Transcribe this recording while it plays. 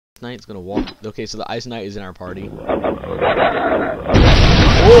Ice Knight's gonna walk. Okay, so the Ice Knight is in our party. Whoa!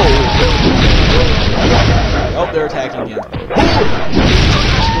 Oh, they're attacking him. Oh,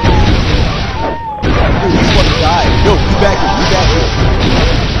 he's about to die. No, he's back here. He's back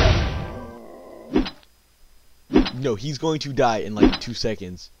here. No, he's going to die in like 2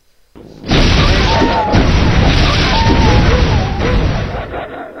 seconds.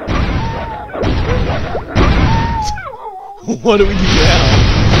 What do we do now?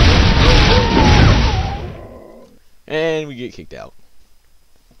 And we get kicked out.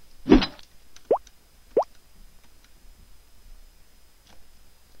 I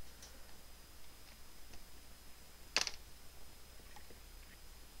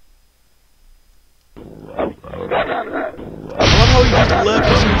love how he just left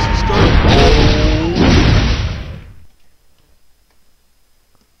as soon as he started.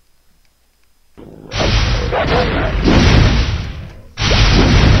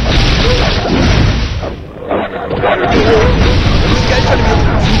 This guy's trying to get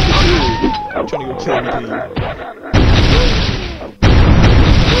I'm trying to go kill everything.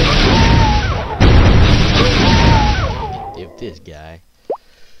 If this guy.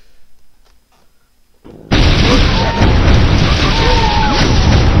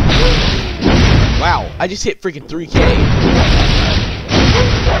 Wow, I just hit freaking 3K.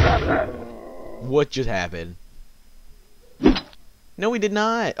 What just happened? No, we did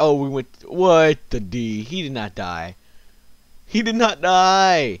not. Oh, we went. What the D? He did not die. He did not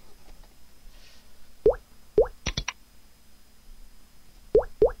die.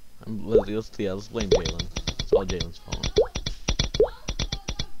 Let's blame Jalen. It's all Jalen's fault.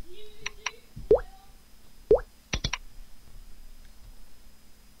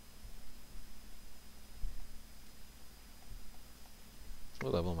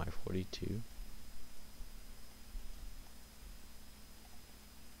 What level am I? 42.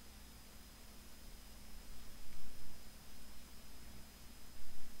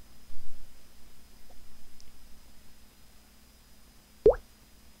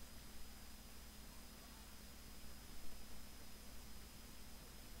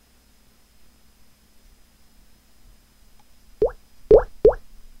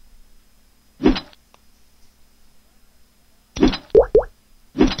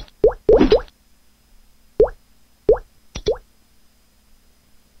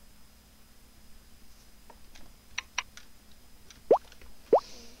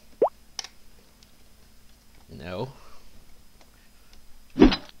 No.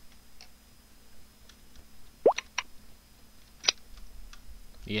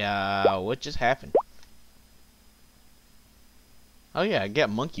 Yeah, what just happened? Oh yeah, I got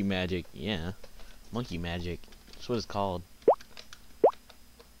monkey magic. Yeah, monkey magic. That's what it's called.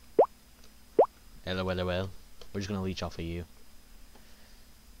 LOL. We're just gonna leech off of you.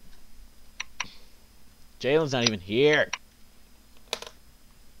 Jalen's not even here.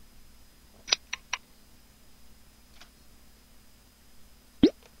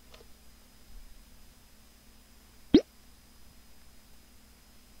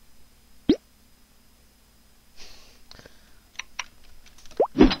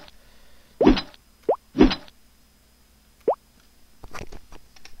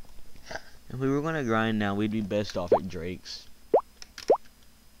 If we were gonna grind now, we'd be best off at Drake's.